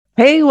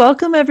Hey,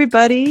 welcome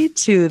everybody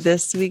to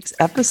this week's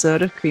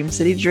episode of Cream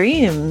City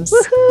Dreams.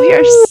 Woohoo! We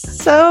are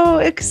so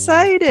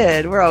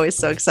excited. We're always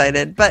so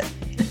excited. But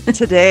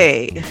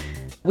today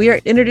we are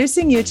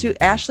introducing you to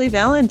Ashley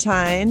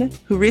Valentine,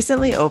 who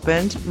recently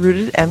opened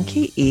Rooted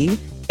MKE,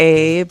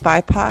 a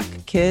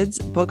BIPOC kids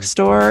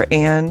bookstore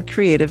and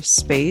creative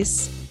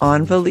space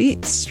on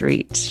Valete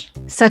Street.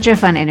 Such a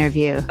fun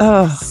interview.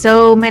 Oh,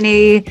 So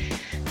many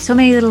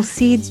little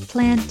seeds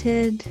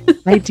planted,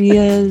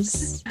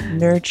 ideas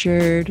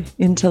nurtured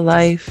into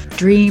life.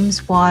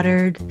 dreams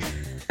watered.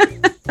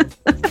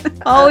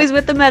 Always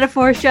with the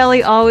metaphor,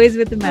 Shelley, always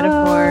with the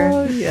metaphor.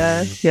 Oh,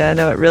 yeah. Yeah,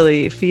 no, it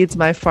really feeds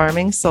my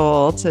farming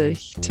soul to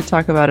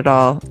talk about it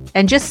all.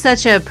 And just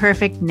such a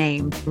perfect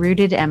name.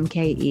 Rooted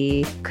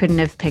MKE. Couldn't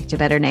have picked a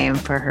better name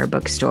for her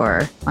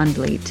bookstore on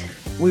Valete.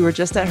 We were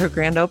just at her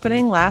grand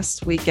opening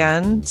last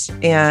weekend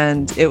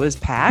and it was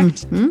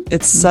packed.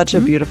 It's such a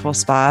beautiful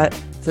spot.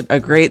 It's a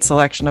great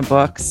selection of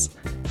books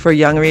for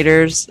young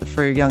readers,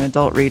 for young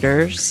adult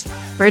readers.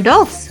 For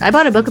adults. I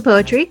bought a book of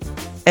poetry.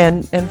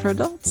 And for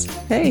adults.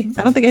 Hey,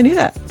 I don't think I knew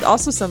that.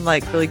 Also some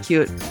like really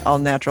cute all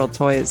natural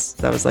toys.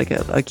 That was like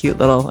a cute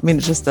little, I mean,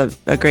 it's just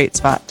a great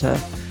spot to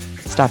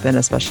stop in,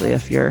 especially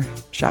if you're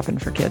shopping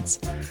for kids.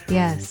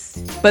 Yes.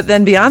 But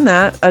then beyond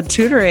that, a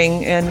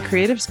tutoring and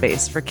creative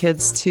space for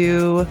kids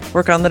to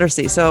work on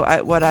literacy. So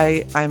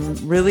I'm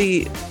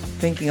really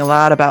thinking a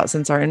lot about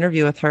since our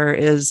interview with her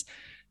is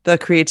the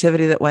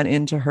creativity that went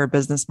into her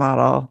business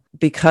model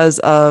because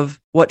of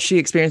what she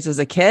experienced as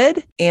a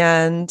kid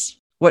and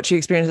what she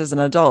experienced as an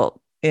adult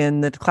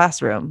in the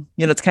classroom.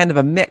 You know, it's kind of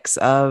a mix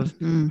of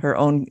her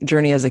own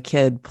journey as a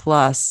kid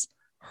plus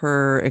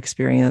her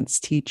experience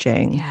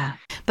teaching. Yeah.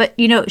 But,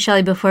 you know,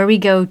 Shelley, before we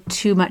go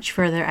too much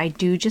further, I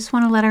do just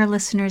want to let our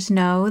listeners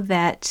know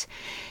that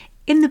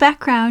in the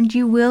background,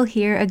 you will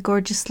hear a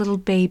gorgeous little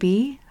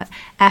baby.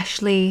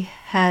 Ashley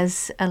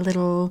has a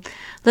little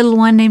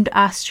one named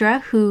Astra,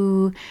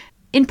 who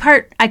in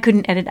part I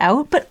couldn't edit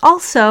out, but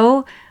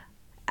also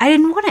I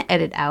didn't want to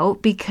edit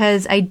out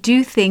because I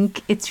do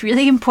think it's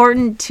really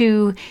important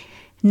to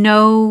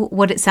know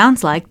what it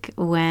sounds like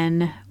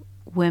when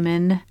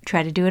women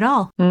try to do it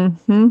all. A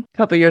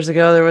couple of years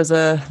ago, there was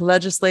a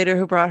legislator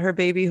who brought her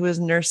baby who was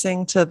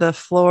nursing to the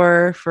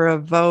floor for a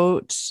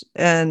vote.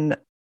 And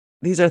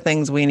these are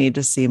things we need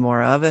to see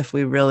more of if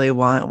we really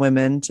want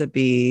women to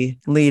be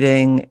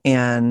leading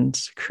and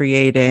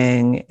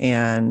creating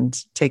and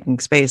taking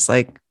space.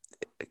 Like,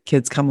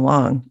 kids come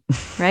along.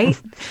 Right?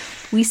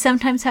 We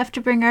sometimes have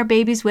to bring our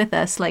babies with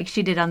us, like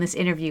she did on this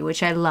interview,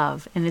 which I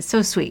love. And it's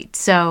so sweet.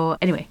 So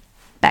anyway,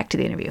 back to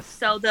the interview.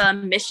 So the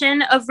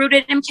mission of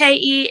Rooted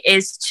MKE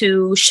is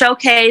to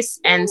showcase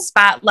and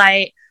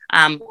spotlight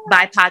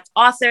BIPOC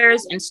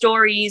authors and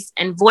stories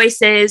and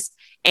voices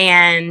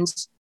and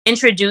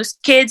introduce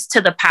kids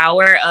to the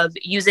power of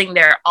using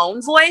their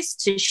own voice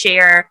to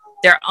share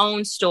their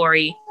own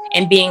story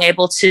and being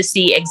able to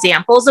see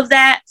examples of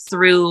that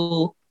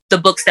through the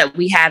books that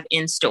we have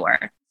in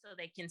store. So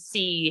they can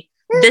see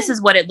this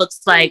is what it looks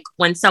like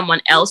when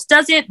someone else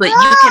does it, but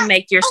you can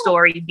make your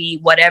story be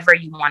whatever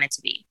you want it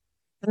to be.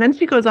 And then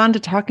she goes on to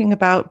talking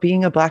about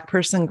being a Black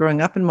person growing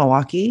up in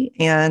Milwaukee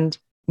and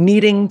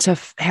needing to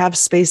have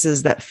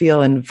spaces that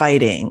feel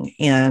inviting.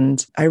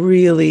 And I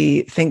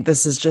really think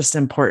this is just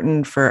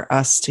important for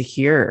us to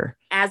hear.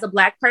 As a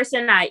Black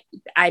person,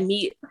 I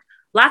meet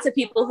lots of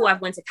people who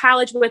I've went to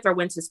college with or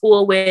went to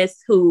school with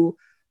who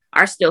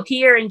are still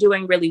here and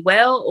doing really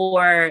well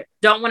or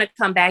don't want to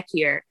come back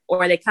here,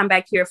 or they come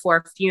back here for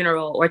a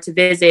funeral or to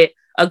visit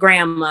a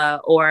grandma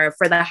or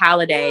for the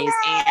holidays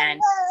and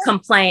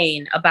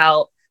complain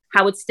about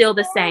how it's still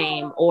the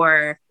same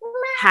or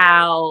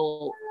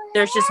how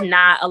there's just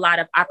not a lot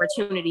of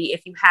opportunity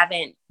if you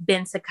haven't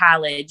been to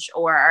college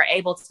or are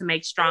able to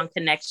make strong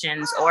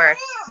connections or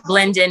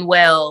blend in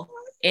well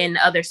in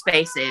other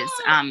spaces.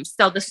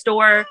 So the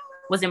store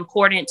was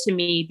important to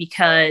me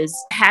because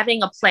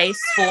having a place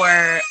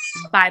for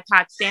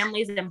BIPOC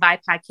families and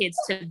BIPOC kids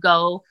to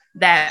go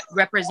that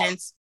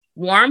represents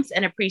warmth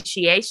and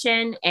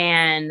appreciation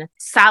and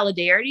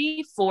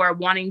solidarity for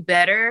wanting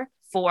better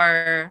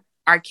for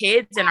our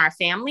kids and our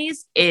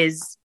families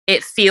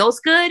it feels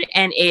good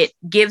and it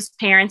gives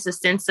parents a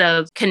sense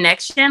of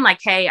connection. Like,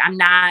 hey, I'm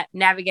not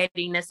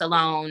navigating this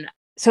alone.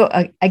 So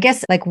I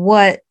guess like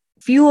what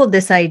fueled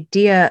this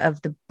idea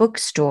of the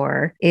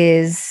bookstore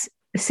is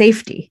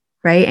safety,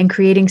 right? And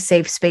creating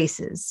safe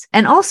spaces.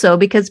 And also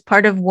because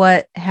part of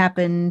what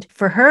happened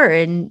for her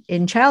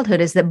in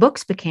childhood is that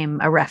books became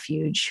a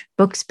refuge.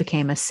 Books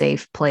became a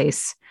safe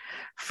place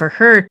for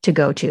her to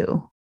go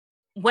to.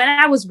 When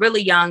I was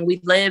really young,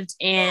 we lived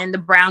in the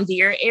Brown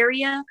Deer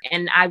area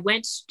and I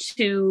went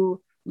to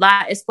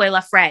La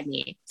Escuela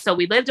Fratney. So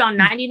we lived on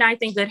 99th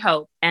and Good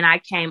Hope and I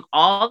came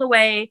all the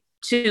way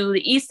to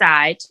the east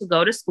side to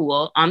go to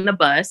school on the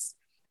bus.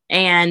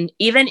 And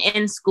even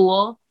in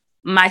school,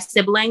 my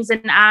siblings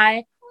and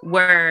I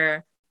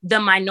were the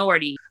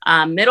minority.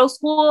 Middle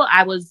school,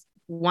 I was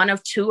one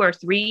of 2 or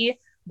 3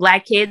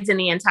 Black kids in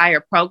the entire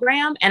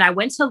program. And I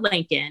went to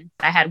Lincoln.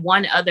 I had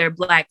one other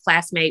Black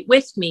classmate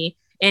with me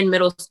in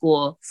middle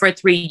school for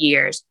 3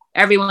 years.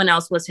 Everyone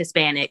else was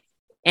Hispanic.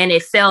 And I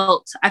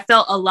felt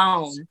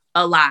alone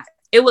a lot.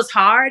 It was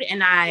hard.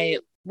 And I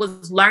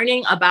was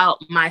learning about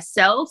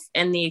myself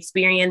and the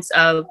experience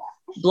of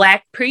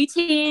Black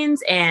preteens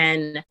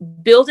and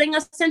building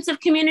a sense of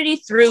community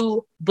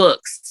through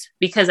books,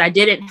 because I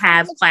didn't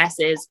have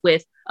classes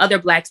with other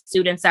Black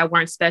students that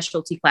weren't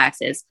specialty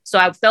classes. So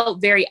I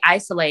felt very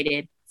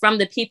isolated from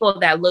the people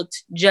that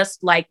looked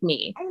just like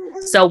me.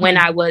 So when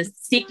I was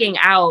seeking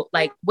out,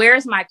 like,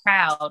 where's my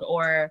crowd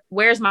or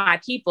where's my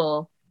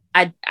people,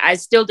 I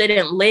still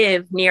didn't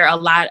live near a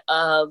lot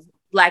of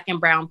Black and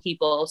brown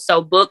people.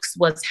 So books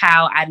was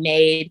how I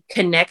made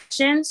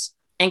connections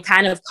and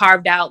kind of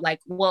carved out, like,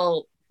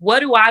 well, what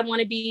do I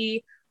want to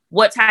be?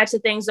 What types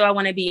of things do I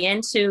want to be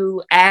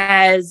into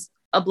as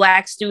a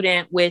Black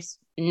student with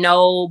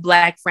no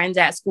Black friends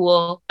at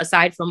school,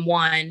 aside from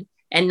one,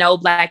 and no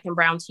Black and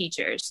brown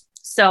teachers?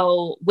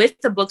 So with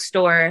the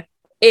bookstore,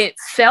 it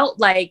felt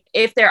like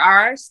if there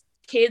are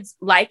kids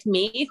like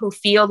me who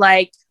feel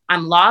like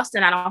I'm lost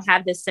and I don't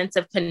have this sense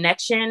of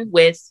connection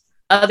with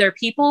other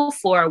people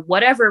for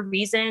whatever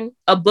reason,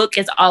 a book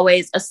is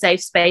always a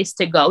safe space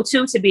to go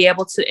to be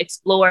able to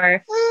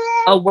explore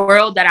a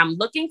world that I'm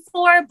looking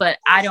for, but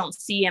I don't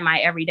see in my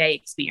everyday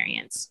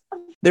experience.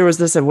 There was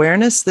this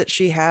awareness that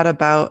she had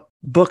about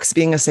books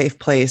being a safe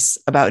place,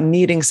 about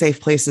needing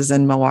safe places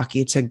in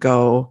Milwaukee to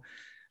go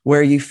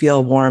where you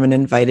feel warm and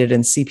invited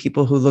and see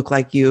people who look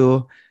like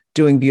you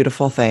doing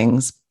beautiful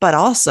things. But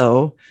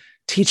also,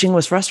 teaching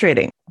was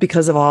frustrating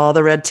because of all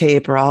the red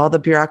tape or all the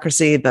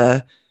bureaucracy,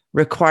 the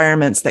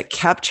requirements that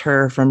kept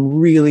her from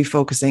really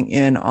focusing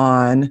in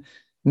on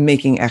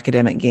making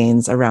academic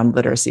gains around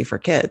literacy for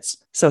kids.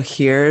 So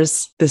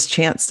here's this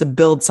chance to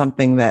build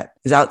something that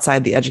is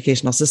outside the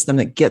educational system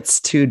that gets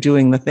to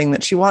doing the thing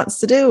that she wants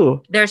to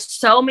do. There's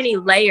so many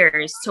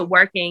layers to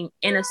working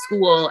in a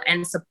school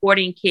and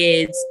supporting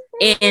kids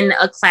in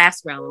a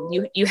classroom.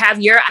 You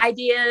have your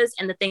ideas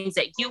and the things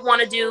that you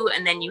want to do,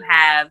 and then you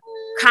have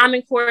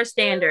Common Core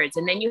standards,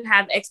 and then you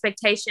have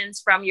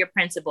expectations from your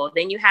principal,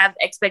 then you have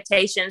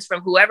expectations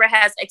from whoever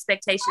has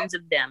expectations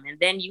of them, and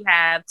then you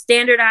have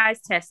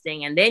standardized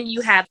testing, and then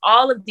you have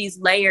all of these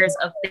layers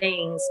of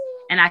things.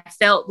 And I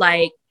felt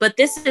like, but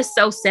this is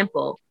so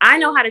simple. I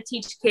know how to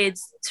teach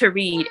kids to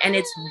read, and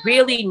it's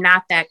really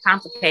not that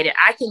complicated.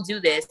 I can do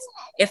this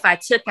if I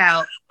took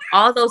out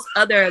all those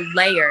other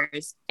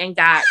layers and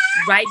got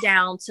right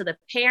down to the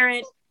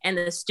parent and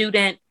the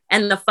student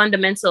and the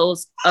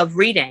fundamentals of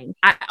reading.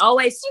 I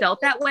always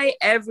felt that way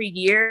every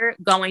year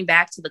going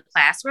back to the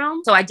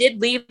classroom. So I did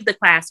leave the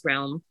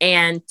classroom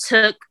and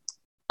took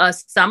a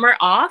summer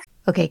off.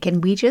 Okay, can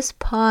we just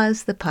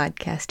pause the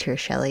podcast here,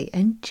 Shelley,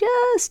 and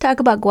just talk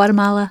about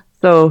Guatemala?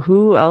 So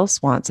who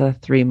else wants a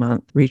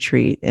 3-month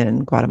retreat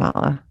in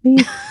Guatemala? Me.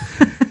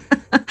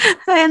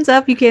 Hands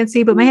up. You can't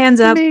see, but my hand's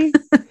up.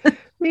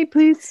 Me,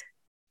 please.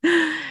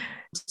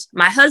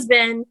 My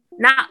husband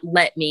not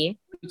let me,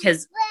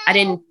 because I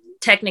didn't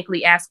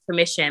technically ask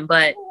permission,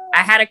 but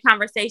I had a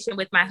conversation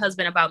with my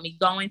husband about me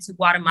going to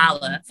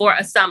Guatemala for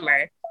a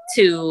summer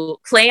to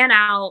plan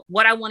out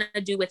what I want to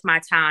do with my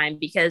time,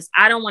 because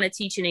I don't want to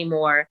teach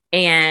anymore.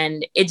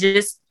 And it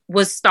just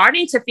was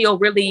starting to feel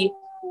really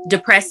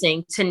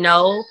depressing to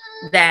know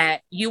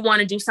that you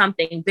want to do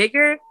something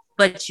bigger,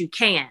 but you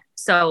can't.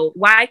 So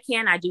why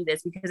can't I do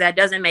this? Because that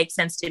doesn't make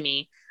sense to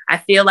me. I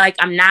feel like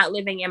I'm not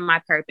living in my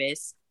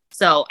purpose.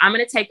 So I'm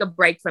going to take a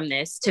break from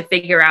this to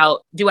figure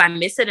out, do I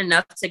miss it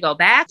enough to go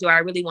back? Do I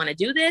really want to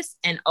do this?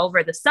 And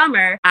over the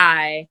summer,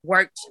 I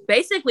worked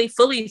basically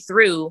fully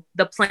through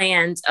the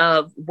plans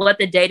of what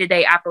the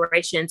day-to-day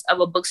operations of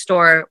a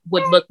bookstore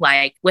would look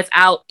like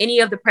without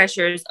any of the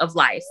pressures of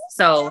life.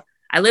 So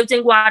I lived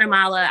in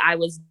Guatemala. I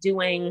was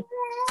doing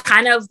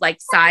kind of like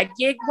side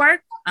gig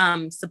work,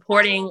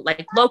 supporting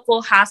like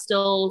local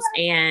hostels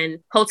and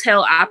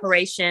hotel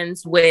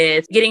operations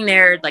with getting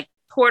their like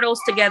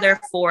portals together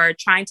for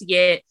trying to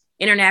get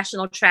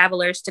international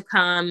travelers to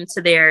come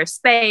to their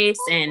space,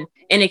 and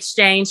in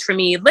exchange for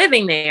me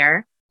living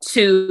there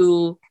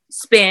to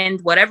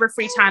spend whatever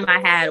free time I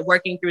had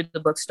working through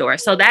the bookstore.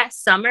 So that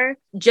summer,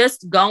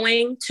 just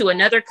going to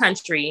another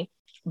country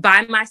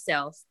by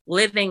myself,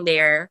 living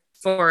there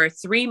for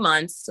 3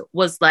 months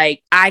was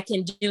like, I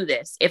can do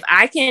this. If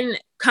I can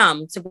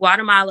come to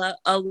Guatemala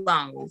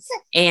alone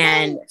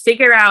and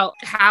figure out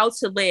how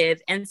to live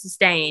and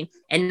sustain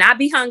and not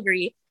be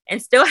hungry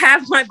and still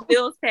have my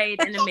bills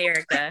paid in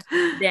America,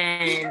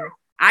 then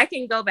I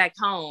can go back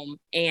home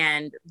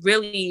and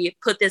really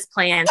put this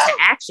plan to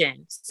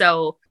action.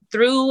 So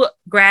through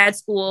grad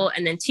school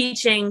and then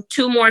teaching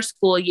 2 more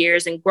school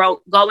years and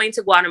going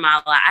to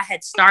Guatemala, I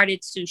had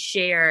started to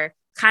share,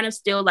 kind of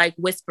still like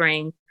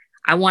whispering,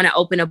 I want to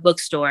open a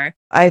bookstore.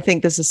 I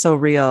think this is so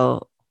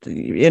real.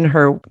 In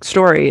her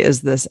story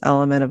is this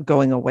element of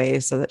going away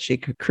so that she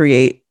could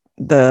create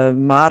the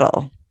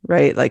model,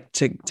 right? Like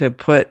to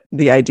put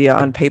the idea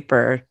on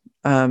paper.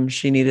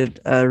 She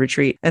needed a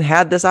retreat and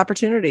had this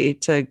opportunity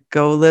to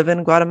go live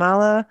in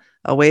Guatemala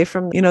away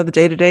from, the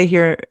day-to-day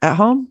here at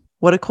home.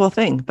 what a cool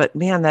thing. But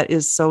man, that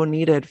is so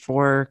needed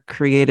for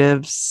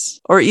creatives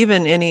or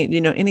even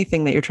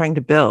anything that you're trying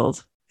to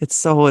build. It's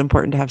so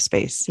important to have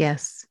space.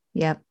 Yes.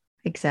 Yep.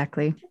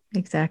 Exactly.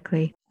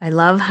 Exactly. I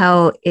love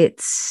how it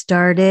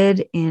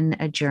started in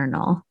a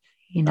journal,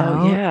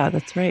 Oh yeah,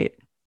 that's right.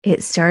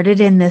 It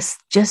started in this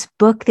just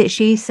book that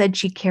she said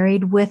she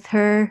carried with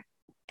her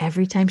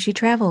every time she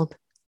traveled.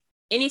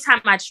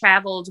 Anytime I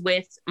traveled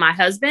with my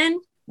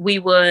husband, we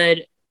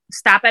would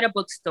stop at a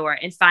bookstore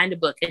and find a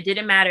book. It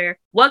didn't matter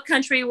what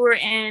country we were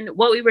in,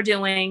 what we were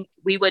doing.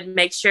 We would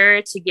make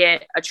sure to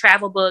get a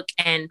travel book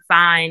and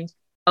find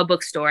a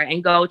bookstore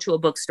and go to a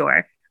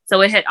bookstore.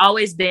 So it had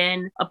always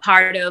been a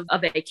part of a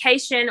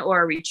vacation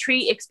or a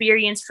retreat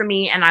experience for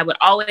me. And I would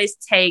always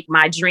take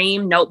my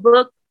dream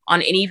notebook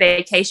on any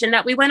vacation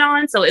that we went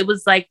on. So it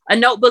was like a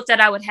notebook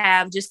that I would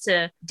have just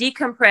to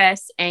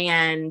decompress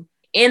and,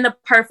 in the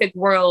perfect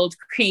world,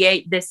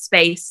 create this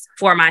space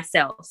for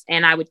myself.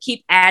 And I would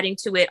keep adding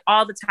to it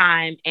all the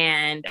time.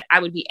 And I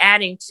would be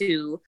adding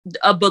to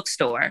a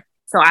bookstore.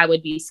 So I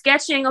would be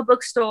sketching a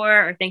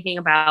bookstore or thinking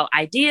about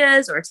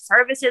ideas or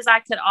services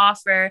I could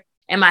offer.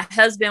 And my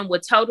husband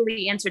would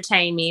totally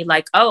entertain me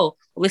like, oh,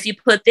 well, if you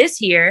put this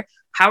here,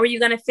 how are you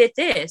going to fit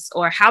this?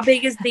 Or how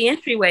big is the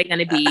entryway going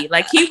to be?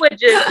 Like he would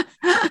just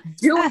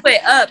do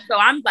it up. So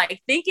I'm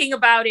like thinking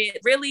about it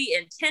really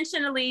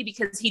intentionally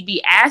because he'd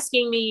be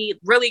asking me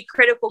really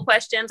critical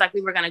questions. Like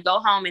we were going to go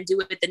home and do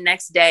it the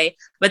next day.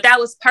 But that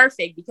was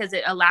perfect because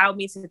it allowed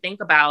me to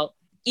think about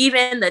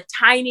even the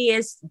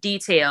tiniest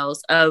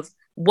details of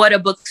what a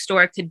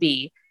bookstore could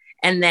be.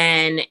 And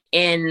then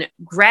in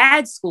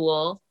grad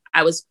school,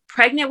 I was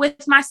pregnant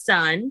with my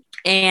son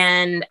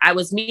and I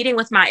was meeting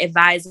with my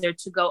advisor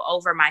to go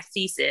over my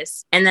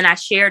thesis. And then I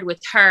shared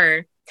with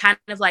her kind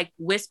of like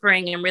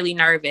whispering and really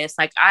nervous,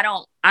 like, I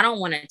don't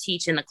want to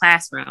teach in the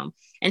classroom.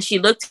 And she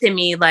looked at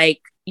me like,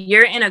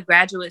 you're in a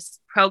graduate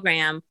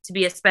program to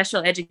be a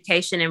special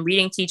education and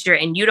reading teacher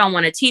and you don't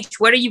want to teach.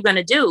 What are you going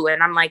to do?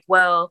 And I'm like,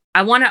 well,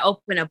 I want to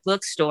open a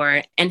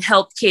bookstore and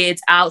help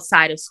kids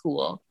outside of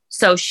school.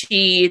 So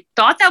she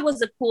thought that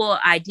was a cool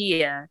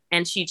idea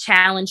and she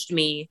challenged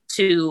me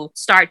to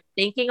start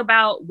thinking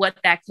about what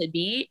that could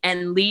be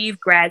and leave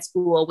grad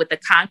school with a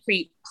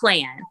concrete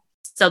plan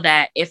so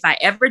that if I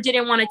ever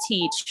didn't want to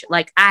teach,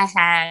 like I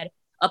had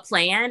a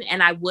plan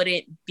and I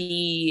wouldn't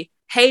be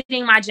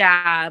hating my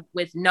job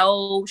with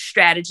no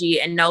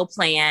strategy and no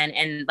plan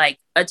and like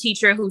a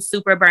teacher who's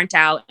super burnt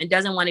out and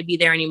doesn't want to be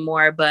there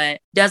anymore,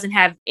 but doesn't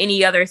have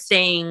any other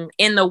thing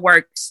in the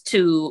works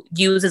to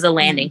use as a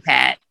landing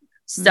pad.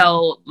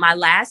 So my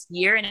last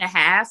year and a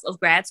half of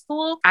grad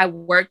school, I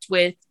worked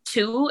with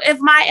two of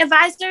my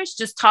advisors,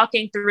 just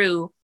talking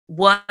through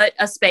what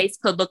a space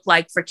could look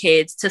like for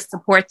kids to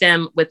support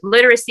them with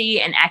literacy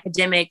and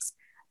academics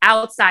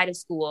outside of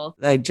school.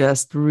 I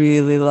just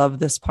really love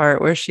this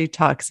part where she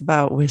talks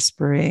about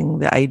whispering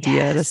the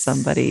idea to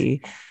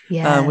somebody,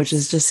 which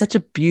is just such a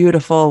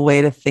beautiful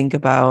way to think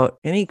about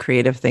any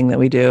creative thing that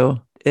we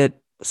do.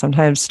 It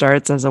sometimes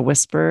starts as a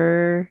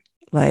whisper,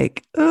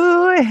 like,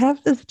 oh, I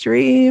have this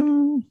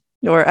dream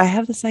or I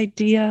have this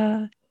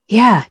idea.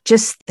 Yeah,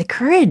 just the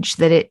courage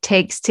that it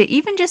takes to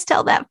even just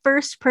tell that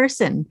first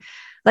person.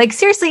 Like,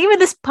 seriously, even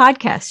this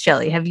podcast,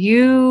 Shelley, have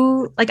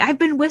you, like, I've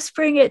been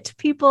whispering it to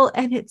people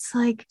and it's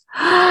like,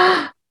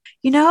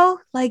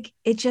 like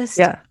it just,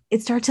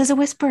 it starts as a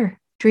whisper.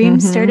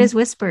 Dreams start as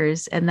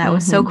whispers. And that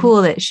was so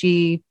cool that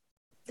she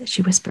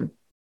whispered.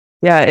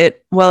 Yeah.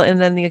 And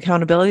then the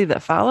accountability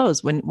that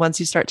follows once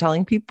you start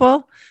telling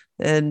people,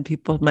 and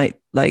people might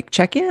like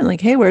check in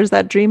like, hey, where's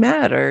that dream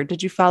at? Or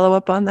did you follow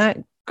up on that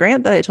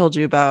grant that I told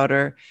you about?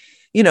 Or,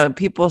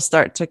 people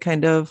start to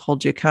kind of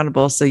hold you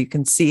accountable so you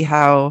can see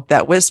how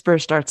that whisper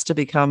starts to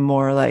become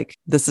more like,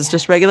 this is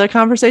just regular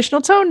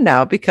conversational tone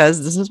now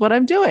because this is what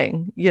I'm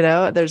doing.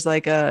 There's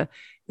like a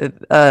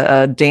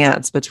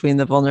dance between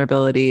the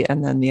vulnerability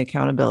and then the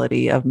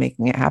accountability of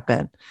making it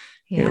happen.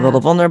 You're a little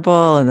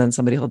vulnerable and then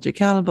somebody holds you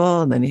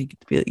accountable and then you get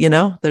to be,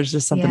 there's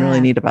just something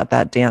really neat about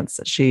that dance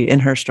that she, in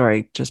her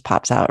story, just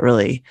pops out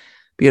really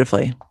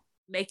beautifully.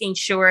 Making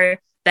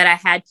sure that I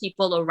had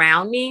people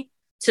around me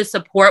to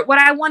support what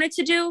I wanted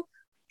to do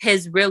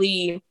has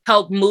really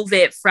helped move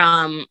it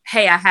from,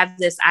 hey, I have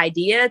this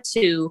idea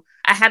to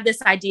I have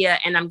this idea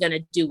and I'm going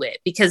to do it.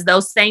 Because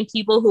those same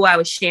people who I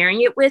was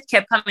sharing it with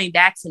kept coming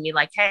back to me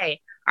like,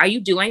 hey, are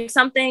you doing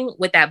something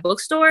with that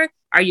bookstore?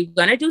 Are you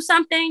going to do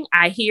something?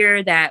 I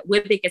hear that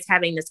WIBIC is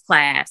having this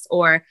class,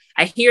 or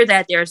I hear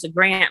that there's a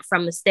grant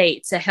from the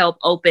state to help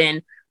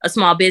open a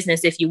small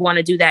business if you want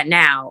to do that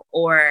now.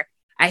 Or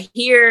I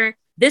hear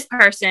this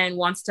person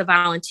wants to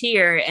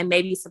volunteer and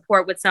maybe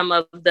support with some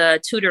of the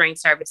tutoring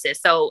services.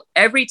 So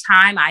every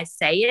time I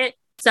say it,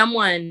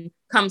 someone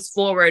comes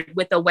forward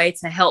with a way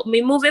to help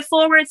me move it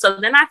forward. So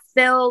then I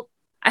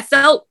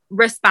felt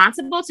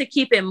responsible to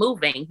keep it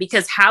moving,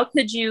 because how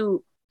could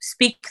you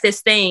speak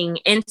this thing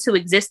into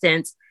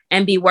existence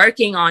and be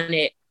working on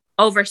it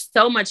over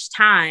so much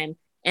time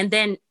and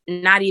then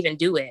not even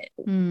do it?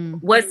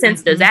 What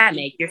sense does that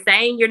make? You're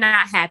saying you're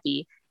not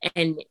happy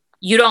and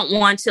you don't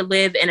want to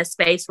live in a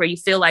space where you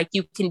feel like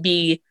you can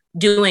be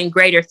doing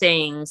greater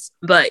things,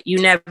 but you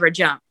never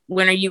jump.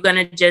 When are you going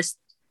to just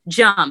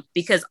jump?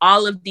 Because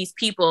all of these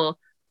people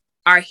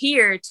are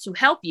here to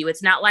help you.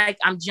 It's not like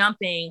I'm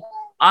jumping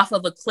off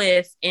of a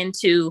cliff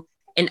into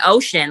an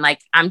ocean.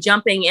 Like, I'm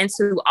jumping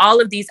into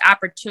all of these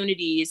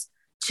opportunities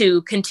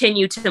to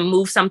continue to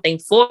move something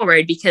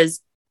forward,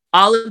 because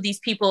all of these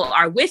people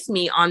are with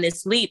me on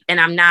this leap and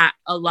I'm not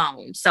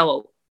alone.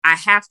 So I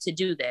have to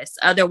do this.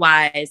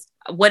 Otherwise,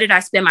 what did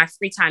I spend my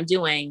free time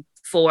doing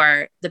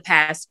for the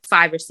past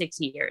 5 or 6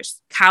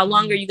 years? How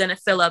long are you going to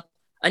fill up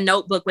a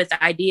notebook with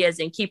ideas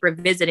and keep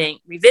revisiting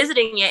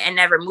it and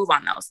never move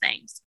on those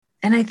things?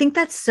 And I think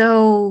it's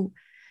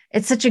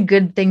such a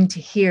good thing to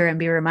hear and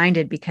be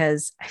reminded,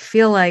 because I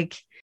feel like,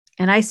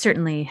 and I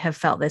certainly have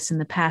felt this in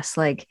the past,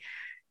 like,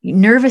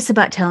 nervous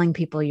about telling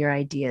people your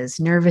ideas,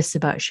 nervous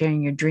about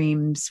sharing your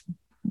dreams.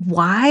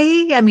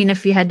 Why? I mean,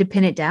 if you had to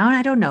pin it down,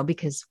 I don't know,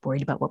 because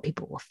worried about what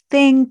people will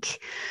think,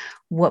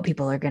 what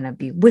people are going to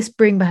be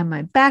whispering behind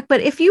my back.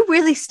 But if you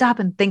really stop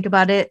and think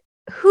about it,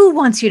 who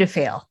wants you to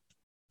fail?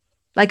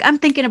 Like, I'm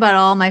thinking about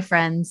all my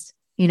friends,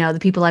 the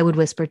people I would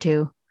whisper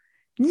to.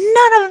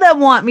 None of them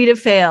want me to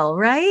fail,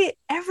 right?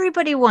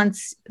 Everybody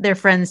wants their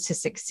friends to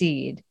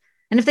succeed.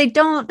 And if they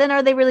don't, then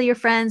are they really your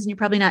friends? And you're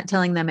probably not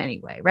telling them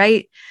anyway,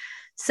 right?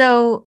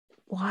 So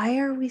why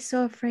are we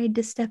so afraid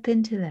to step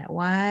into that?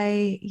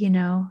 Why,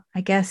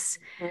 I guess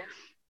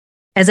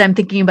as I'm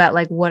thinking about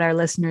like what our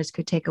listeners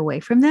could take away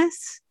from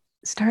this,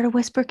 start a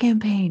whisper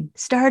campaign,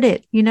 start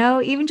it,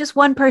 even just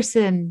one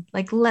person,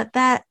 like plant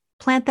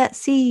that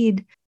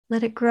seed,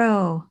 let it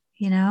grow,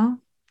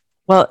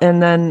 Well,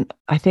 and then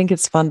I think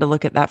it's fun to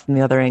look at that from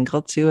the other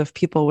angle too. If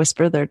people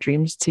whisper their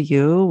dreams to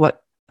you,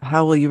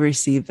 how will you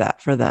receive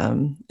that for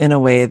them in a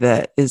way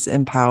that is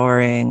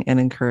empowering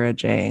and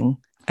encouraging?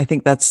 I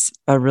think that's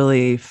a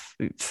really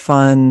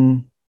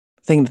fun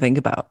thing to think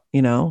about.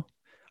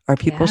 Are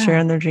people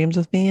sharing their dreams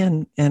with me?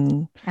 And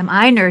am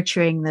I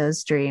nurturing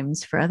those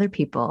dreams for other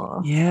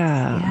people?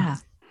 Yeah.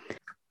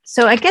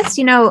 So I guess,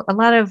 a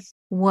lot of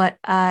what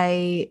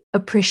I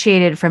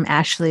appreciated from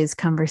Ashley's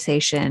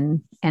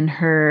conversation and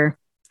her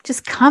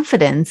just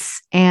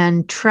confidence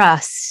and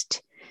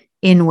trust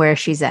in where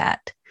she's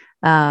at,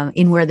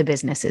 in where the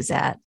business is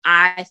at.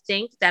 I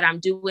think that I'm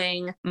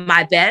doing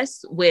my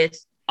best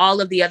with all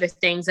of the other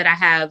things that I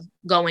have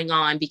going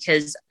on,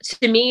 because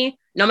to me,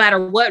 no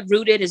matter what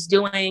Rooted is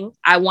doing,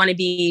 I want to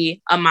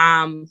be a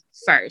mom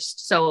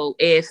first. So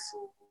if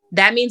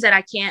that means that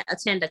I can't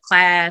attend a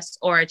class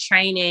or a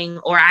training,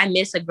 or I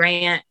miss a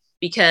grant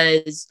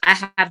because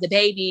I have the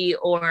baby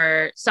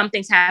or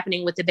something's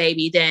happening with the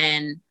baby,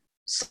 then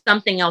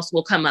something else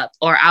will come up,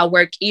 or I'll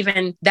work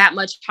even that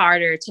much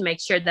harder to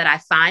make sure that I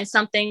find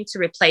something to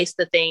replace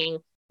the thing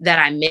that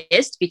I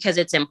missed, because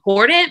it's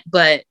important,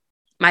 but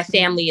my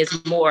family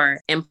is more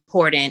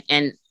important,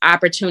 and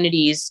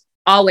opportunities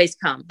always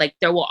come. Like,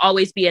 there will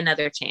always be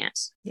another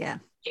chance. Yeah.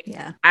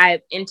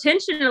 I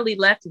intentionally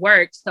left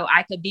work so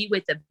I could be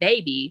with the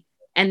baby,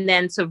 and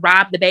then to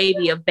rob the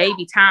baby of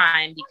baby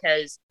time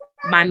because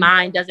my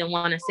mind doesn't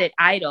want to sit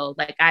idle.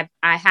 Like,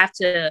 I have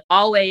to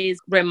always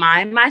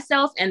remind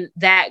myself, and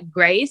that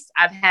grace,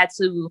 I've had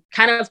to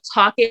kind of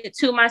talk it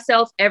to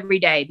myself every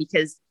day,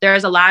 because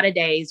there's a lot of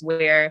days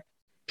where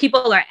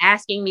people are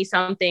asking me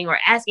something or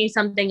asking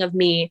something of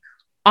me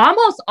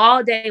almost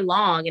all day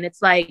long. And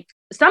it's like,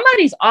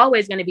 somebody's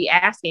always going to be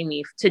asking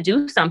me to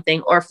do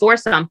something or for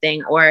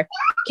something, or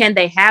can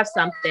they have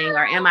something,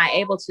 or am I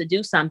able to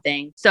do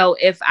something? So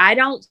if I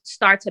don't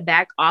start to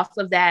back off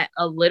of that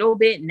a little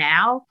bit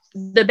now,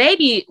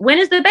 when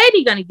is the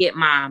baby going to get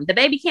mom? The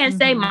baby can't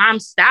say, Mom,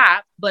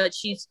 stop, but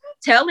she's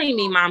telling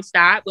me, Mom,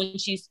 stop, when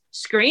she's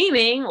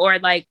screaming or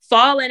like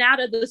falling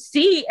out of the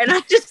seat. And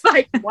I'm just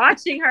like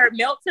watching her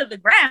melt to the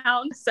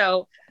ground.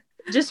 So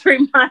just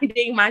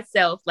reminding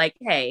myself, like,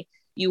 hey,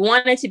 you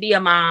wanted to be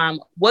a mom.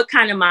 What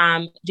kind of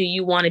mom do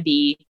you want to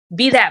be?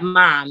 Be that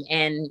mom,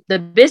 and the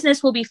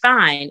business will be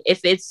fine.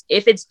 If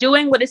it's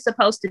doing what it's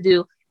supposed to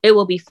do, it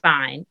will be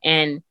fine.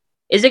 And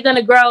is it going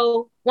to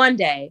grow? One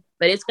day,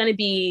 but it's going to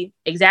be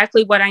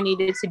exactly what I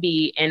need it to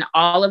be in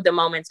all of the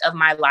moments of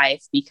my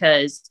life,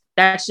 because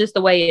that's just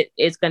the way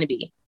it's going to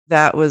be.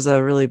 That was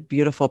a really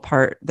beautiful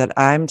part that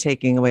I'm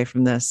taking away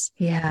from this.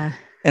 Yeah.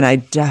 And I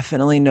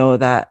definitely know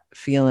that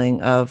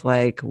feeling of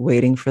like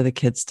waiting for the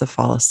kids to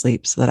fall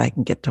asleep so that I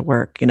can get to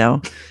work,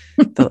 They're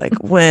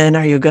like, when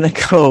are you going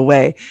to go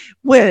away?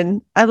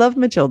 When I love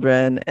my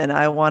children and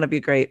I want to be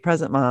a great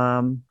present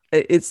mom.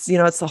 It's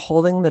the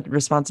holding the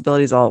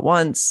responsibilities all at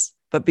once,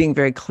 but being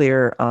very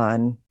clear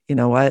on,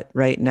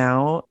 right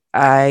now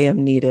I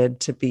am needed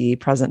to be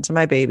present to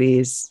my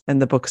babies, and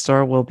the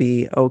bookstore will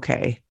be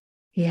okay.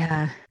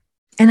 Yeah.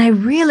 And I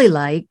really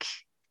like,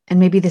 and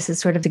maybe this is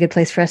sort of the good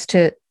place for us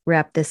to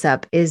wrap this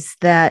up, is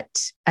that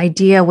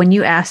idea when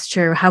you asked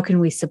her, how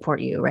can we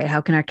support you, right? How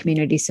can our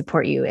community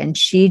support you? And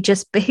she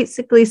just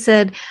basically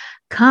said,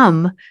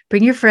 come,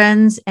 bring your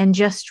friends and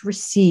just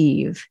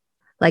receive.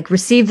 like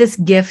receive this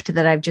gift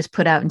that I've just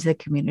put out into the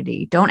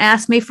community. Don't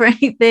ask me for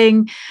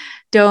anything.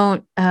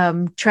 Don't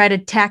try to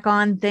tack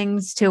on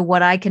things to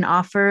what I can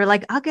offer.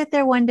 Like I'll get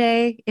there one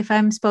day if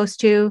I'm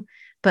supposed to,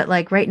 but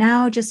like right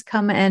now, just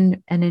come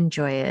and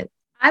enjoy it.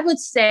 I would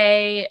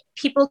say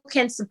people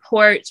can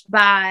support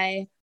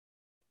by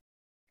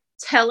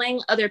telling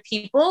other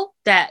people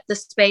that the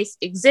space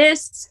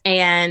exists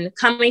and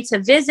coming to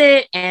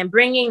visit and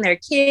bringing their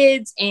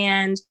kids.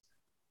 And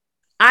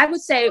I would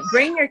say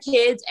bring your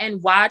kids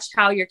and watch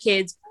how your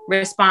kids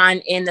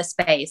respond in the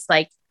space.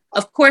 Like,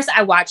 of course,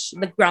 I watch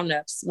the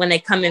grownups when they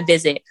come and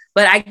visit,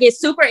 but I get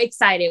super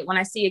excited when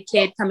I see a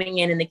kid coming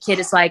in and the kid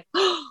is like,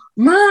 oh,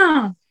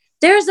 Mom,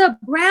 there's a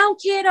brown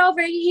kid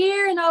over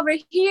here and over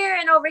here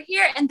and over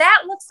here. And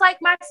that looks like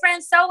my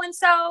friend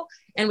so-and-so.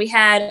 And we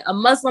had a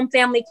Muslim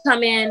family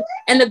come in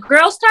and the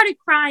girl started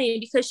crying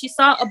because she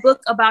saw a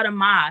book about a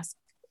mosque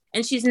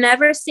and she's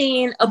never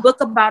seen a book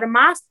about a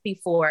mosque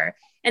before.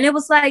 And it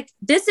was like,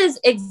 this is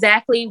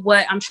exactly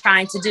what I'm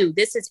trying to do.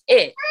 This is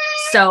it.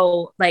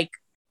 So like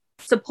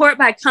support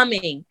by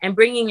coming and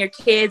bringing your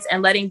kids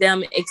and letting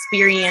them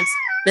experience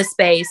the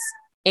space,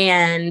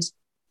 and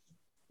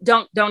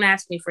don't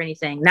ask me for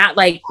anything. Not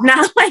like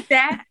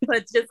that,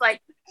 but just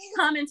like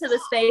come into the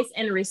space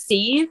and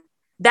receive.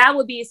 That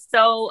would be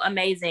so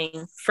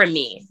amazing for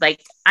me.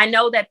 Like, I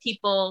know that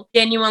people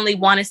genuinely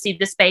want to see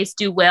the space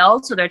do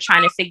well. So they're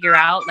trying to figure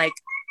out like,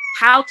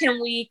 how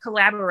can we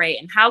collaborate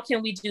and how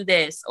can we do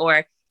this?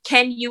 Or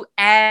can you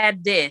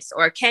add this?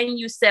 Or can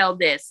you sell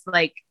this?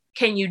 Like,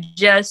 can you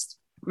just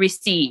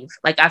receive?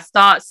 Like, I've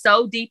thought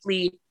so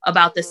deeply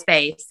about the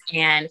space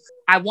and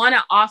I want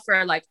to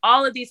offer like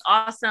all of these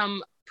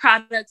awesome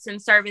products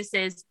and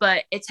services,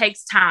 but it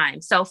takes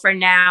time. So for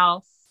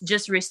now,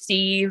 just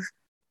receive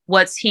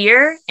what's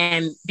here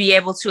and be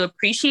able to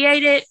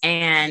appreciate it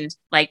and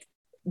like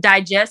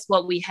digest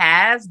what we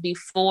have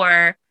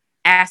before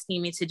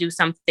asking me to do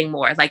something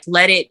more. Like,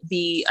 let it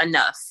be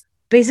enough.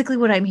 Basically,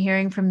 what I'm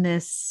hearing from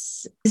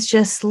this is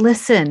just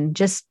listen,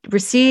 just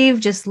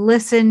receive, just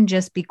listen,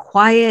 just be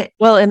quiet.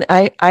 Well, and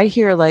I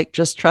hear like,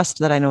 just trust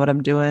that I know what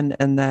I'm doing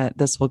and that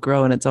this will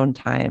grow in its own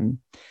time.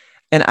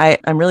 And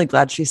I'm really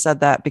glad she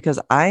said that, because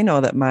I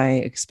know that my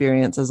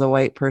experience as a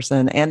white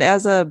person and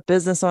as a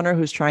business owner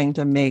who's trying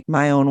to make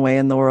my own way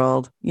in the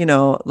world, you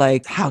know,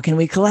 like, how can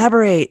we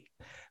collaborate?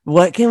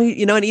 What can we,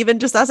 you know, and even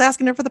just us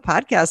asking her for the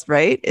podcast,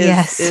 right?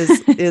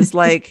 Is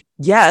like,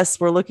 yes,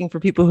 we're looking for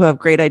people who have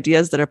great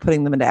ideas that are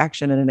putting them into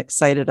action, and it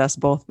excited us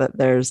both that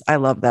I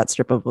love that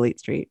strip of Elite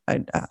Street.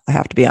 I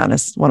have to be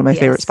honest, one of my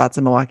favorite spots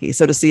in Milwaukee.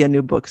 So to see a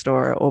new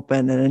bookstore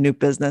open and a new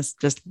business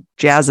just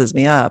jazzes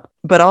me up.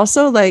 But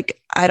also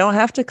like, I don't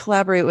have to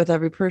collaborate with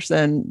every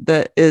person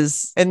that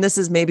is, and this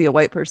is maybe a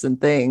white person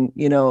thing,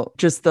 you know,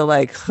 just the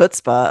like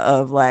chutzpah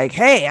of like,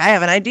 hey, I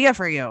have an idea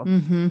for you.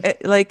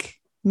 Mm-hmm. Like,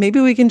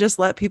 maybe we can just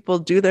let people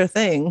do their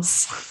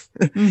things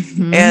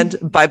and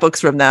buy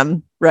books from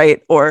them,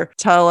 right? Or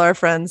tell our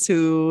friends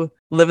who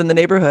live in the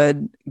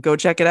neighborhood, go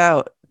check it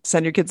out,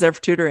 send your kids there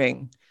for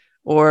tutoring,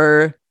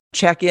 or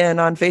check in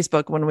on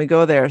Facebook when we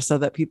go there so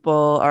that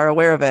people are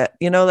aware of it.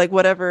 You know, like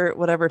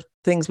whatever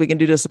things we can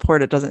do to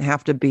support it doesn't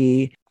have to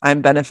be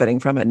I'm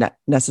benefiting from it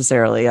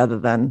necessarily, other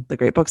than the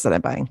great books that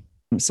I'm buying.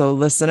 So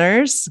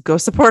listeners, go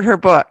support her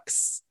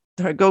books.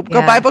 Go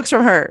buy books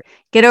from her.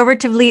 Get over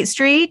to Fleet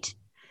Street.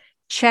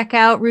 Check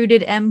out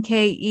Rooted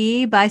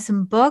MKE, buy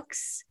some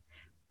books,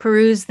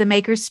 peruse the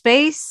maker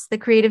space, the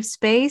creative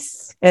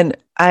space. And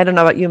I don't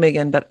know about you,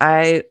 Megan, but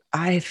I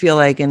feel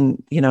like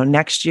in, you know,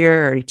 next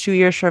year or 2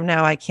 years from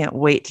now, I can't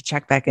wait to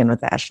check back in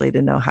with Ashley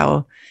to know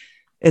how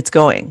it's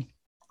going.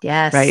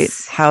 Yes. Right.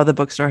 How the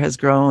bookstore has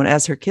grown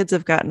as her kids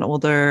have gotten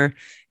older,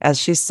 as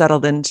she's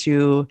settled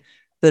into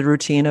the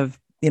routine of,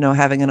 you know,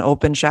 having an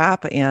open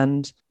shop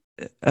and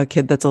a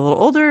kid that's a little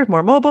older,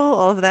 more mobile,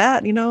 all of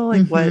that, you know,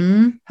 like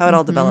how it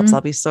all develops. I'll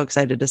be so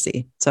excited to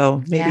see.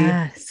 So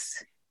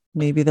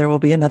maybe there will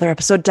be another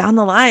episode down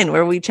the line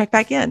where we check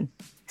back in.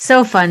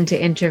 So fun to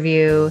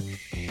interview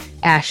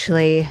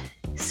Ashley.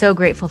 So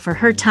grateful for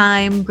her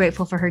time,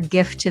 grateful for her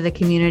gift to the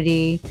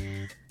community,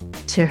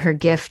 to her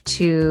gift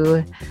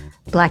to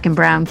Black and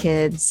brown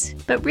kids,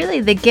 but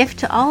really the gift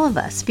to all of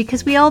us,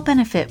 because we all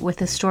benefit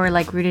with a store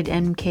like Rooted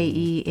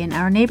MKE in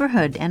our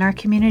neighborhood and our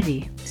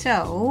community.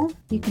 So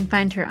you can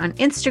find her on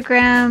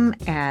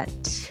Instagram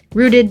at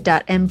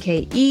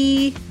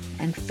rooted.mke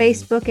and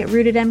Facebook at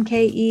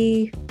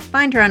rootedmke.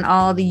 Find her on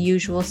all the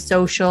usual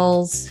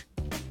socials,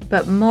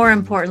 but more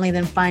importantly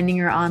than finding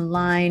her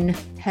online,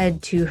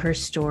 head to her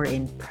store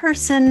in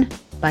person,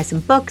 buy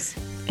some books,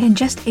 and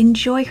just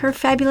enjoy her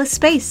fabulous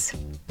space.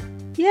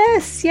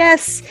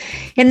 Yes.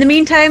 In the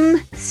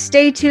meantime,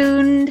 stay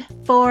tuned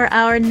for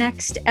our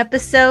next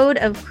episode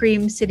of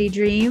Cream City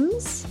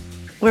Dreams,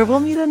 where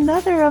we'll meet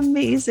another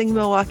amazing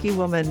Milwaukee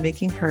woman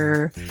making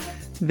her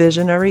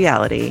vision a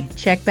reality.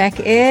 Check back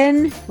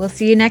in. We'll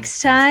see you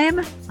next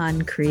time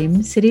on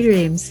Cream City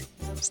Dreams.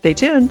 Stay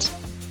tuned.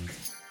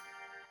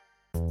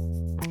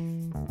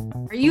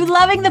 Are you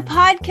loving the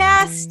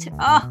podcast?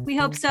 Oh, we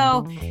hope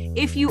so.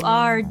 If you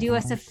are, do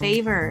us a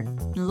favor.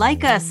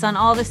 Like us on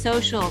all the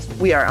socials.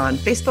 We are on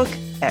Facebook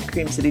at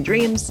Cream City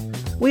Dreams.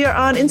 We are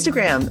on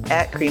Instagram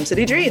at Cream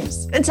City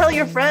Dreams. And tell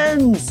your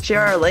friends.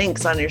 Share our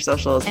links on your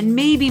socials. And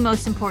maybe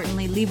most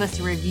importantly, leave us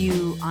a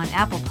review on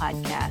Apple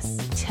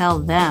Podcasts. Tell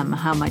them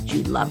how much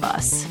you love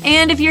us.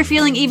 And if you're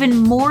feeling even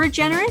more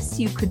generous,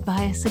 you could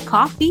buy us a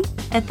coffee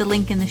at the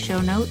link in the show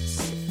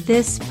notes.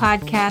 This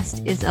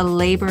podcast is a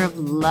labor of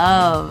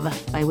love,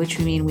 by which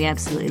we mean we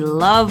absolutely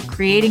love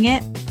creating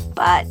it,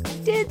 but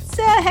it's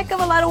a heck of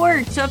a lot of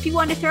work. So if you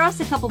want to throw us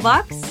a couple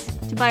bucks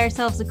to buy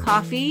ourselves a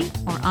coffee,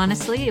 or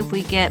honestly, if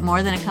we get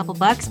more than a couple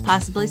bucks,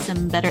 possibly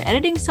some better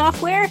editing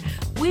software,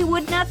 we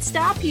would not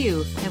stop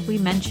you. Have we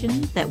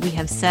mentioned that we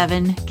have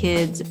 7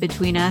 kids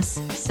between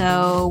us?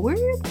 So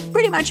we're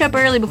pretty much up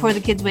early before the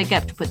kids wake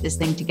up to put this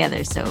thing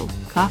together. So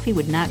coffee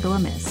would not go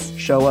amiss.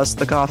 Show us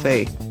the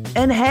coffee.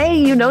 And hey,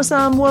 you know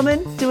some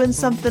woman doing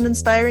something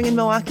inspiring in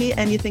Milwaukee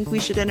and you think we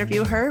should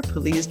interview her?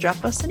 Please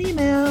drop us an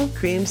email,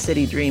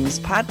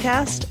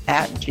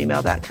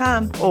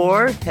 creamcitydreamspodcast@gmail.com,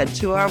 or head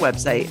to our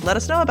website. Let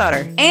us know about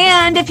her.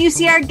 And if you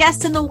see our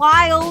guests in the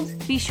wild,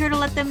 be sure to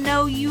let them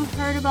know you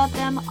heard about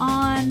them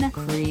on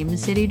Cream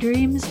City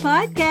Dreams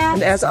Podcast.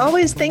 And as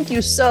always, thank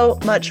you so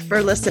much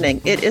for listening.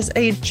 It is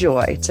a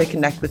joy to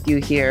connect with you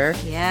here.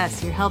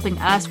 Yes, you're helping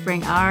us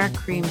bring our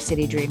Cream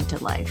City dream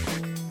to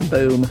life.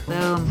 Boom.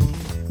 Boom.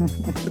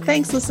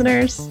 Thanks,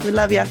 listeners. We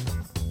love you.